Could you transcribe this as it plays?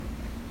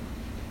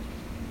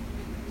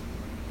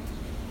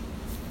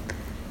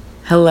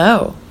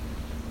Hello.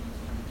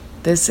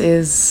 This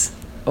is,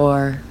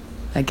 or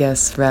I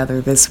guess rather,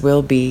 this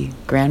will be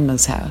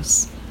Grandma's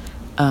house.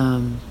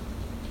 I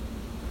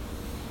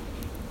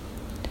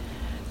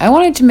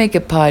wanted to make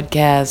a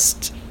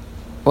podcast.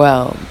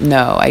 Well,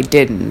 no, I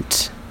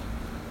didn't.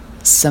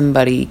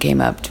 Somebody came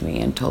up to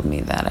me and told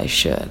me that I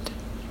should.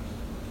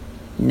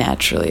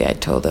 Naturally, I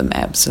told them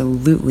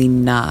absolutely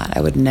not.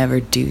 I would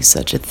never do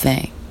such a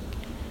thing.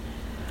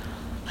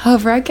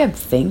 However, I kept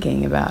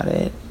thinking about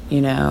it,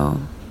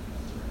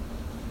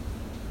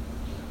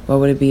 What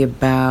would it be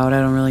about?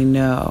 I don't really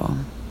know.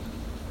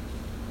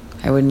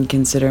 I wouldn't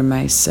consider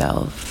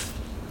myself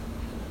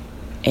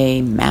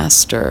a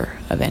master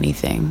of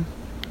anything.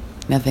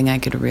 Nothing I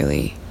could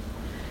really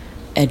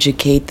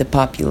educate the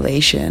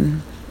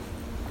population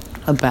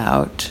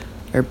about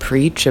or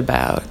preach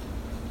about.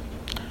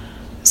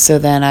 So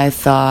then I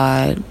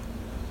thought,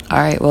 all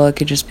right, well, it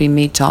could just be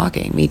me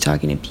talking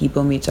to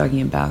people, me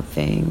talking about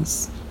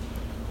things.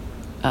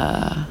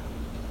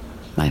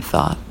 My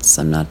thoughts,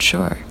 I'm not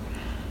sure.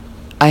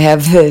 I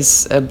have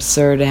this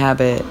absurd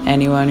habit.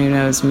 Anyone who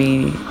knows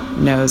me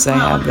knows I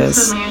have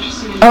this.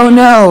 Oh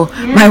no,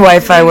 my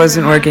Wi-Fi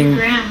wasn't working,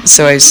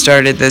 so I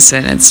started this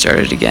and it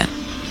started again.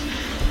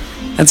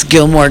 That's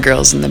Gilmore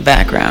Girls in the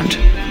background.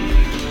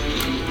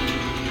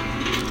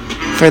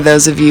 For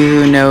those of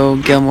you who know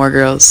Gilmore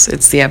Girls,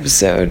 it's the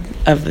episode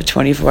of the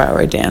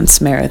 24-hour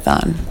dance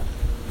marathon.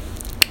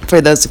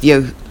 For those of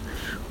you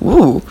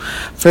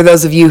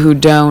who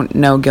don't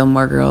know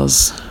Gilmore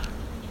Girls,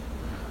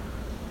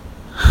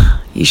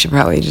 you should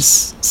probably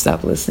just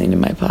stop listening to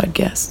my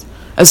podcast.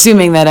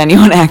 Assuming that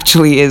anyone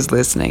actually is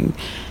listening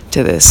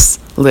to this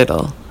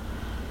little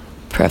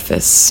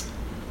preface.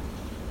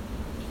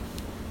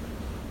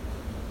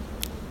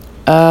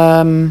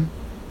 So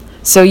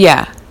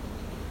yeah.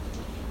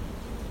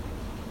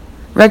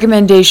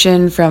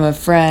 Recommendation from a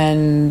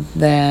friend,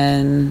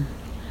 then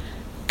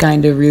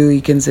kind of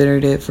really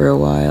considered it for a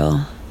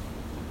while.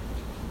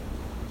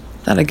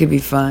 Thought it could be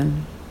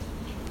fun.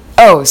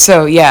 Oh,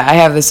 so yeah, I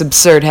have this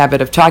absurd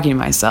habit of talking to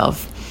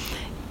myself.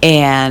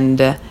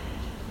 And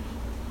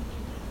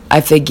I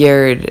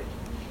figured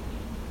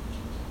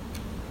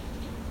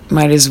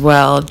might as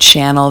well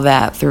channel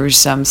that through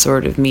some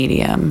sort of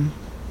medium.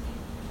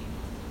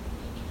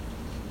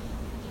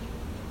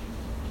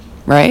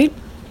 Right?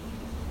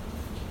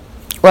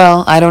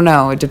 Well, I don't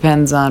know. It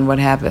depends on what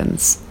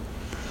happens.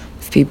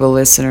 If people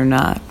listen or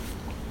not.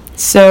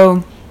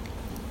 So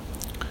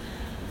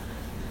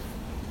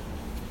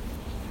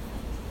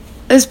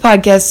this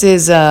podcast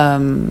is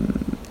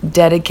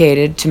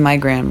dedicated to my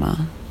grandma.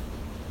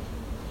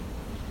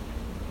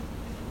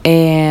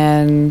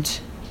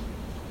 And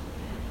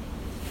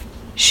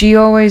she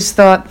always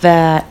thought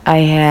that I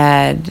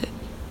had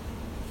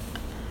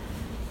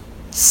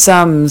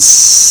some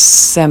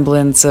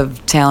semblance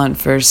of talent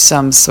for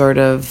some sort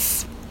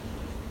of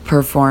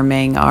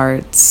performing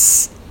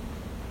arts.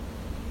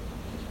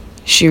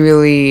 She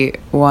really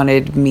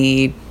wanted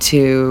me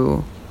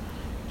to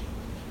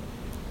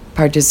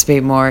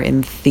participate more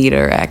in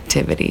theater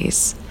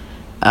activities.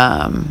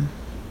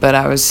 But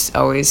I was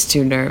always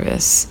too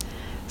nervous,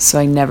 so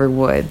I never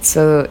would.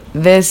 So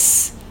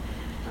this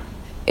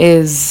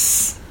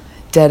is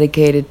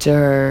dedicated to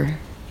her,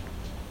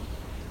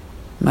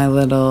 my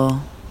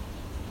little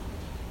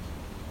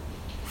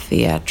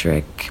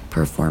theatric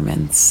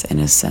performance, in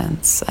a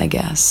sense, I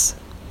guess.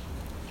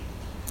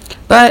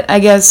 But I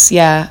guess,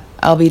 yeah,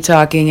 I'll be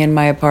talking in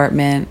my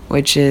apartment,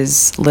 which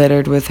is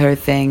littered with her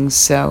things,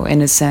 so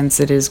in a sense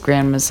it is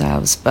Grandma's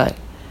house, but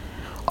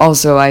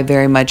also I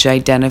very much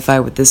identify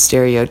with the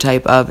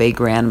stereotype of a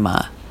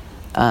grandma.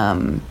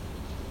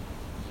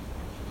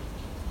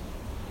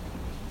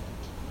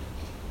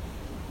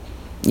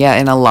 Yeah,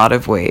 in a lot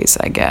of ways,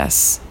 I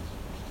guess.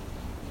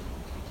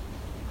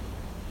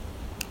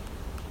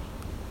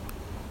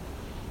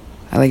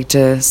 I like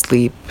to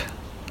sleep,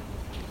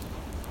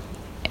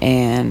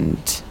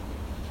 and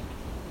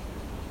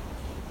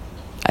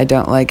I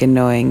don't like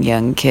annoying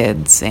young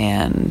kids,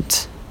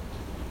 and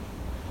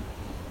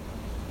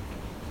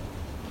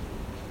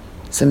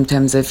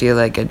sometimes I feel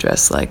like I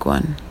dress like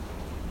one.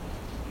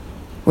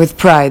 With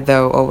pride,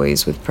 though,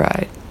 always with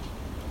pride.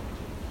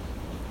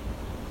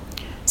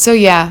 So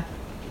yeah,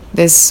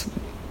 this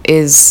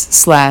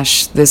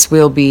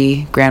will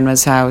be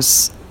Grandma's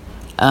house.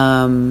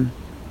 I'm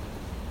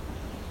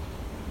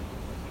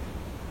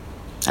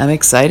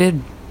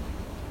excited.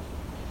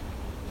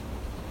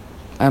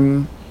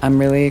 I'm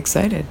really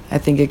excited. I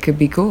think it could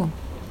be cool.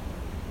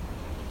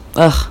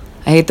 Ugh,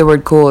 I hate the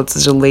word cool. It's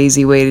such a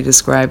lazy way to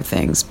describe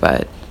things,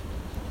 but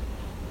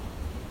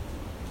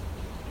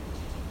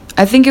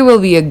I think it will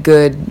be a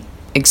good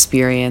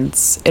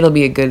experience. It'll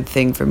be a good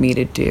thing for me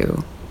to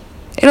do.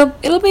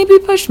 It'll maybe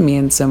push me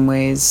in some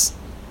ways.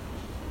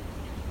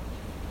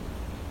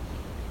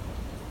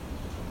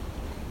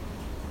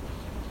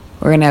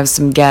 We're gonna have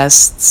some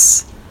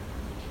guests.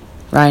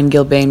 Ryan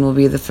Gilbane will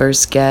be the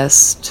first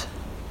guest.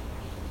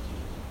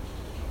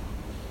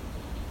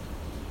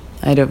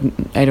 I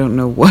don't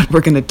know what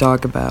we're gonna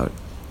talk about.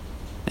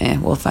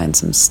 We'll find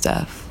some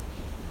stuff.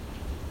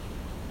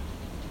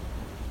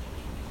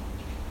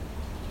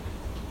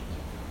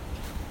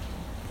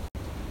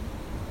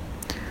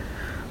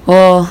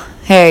 Well,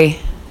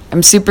 hey,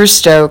 I'm super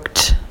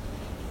stoked.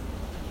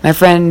 My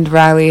friend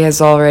Riley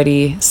has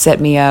already set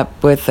me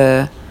up with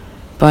a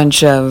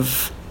bunch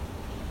of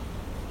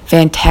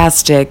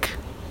fantastic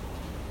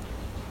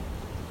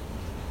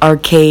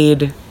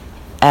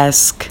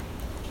arcade-esque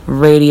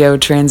radio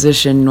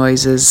transition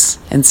noises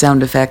and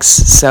sound effects,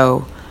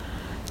 so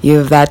you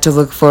have that to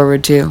look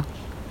forward to.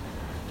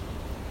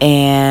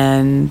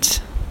 And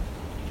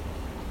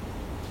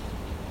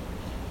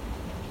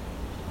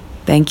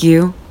thank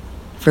you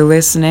for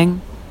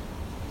listening.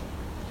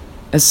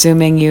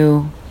 Assuming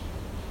you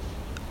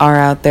are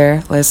out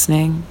there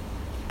listening.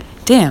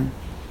 Damn.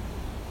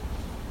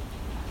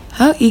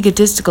 How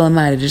egotistical am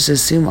I to just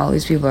assume all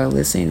these people are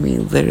listening to me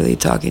literally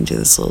talking to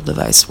this little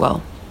device?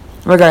 Well,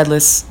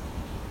 regardless,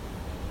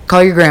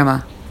 call your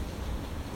grandma.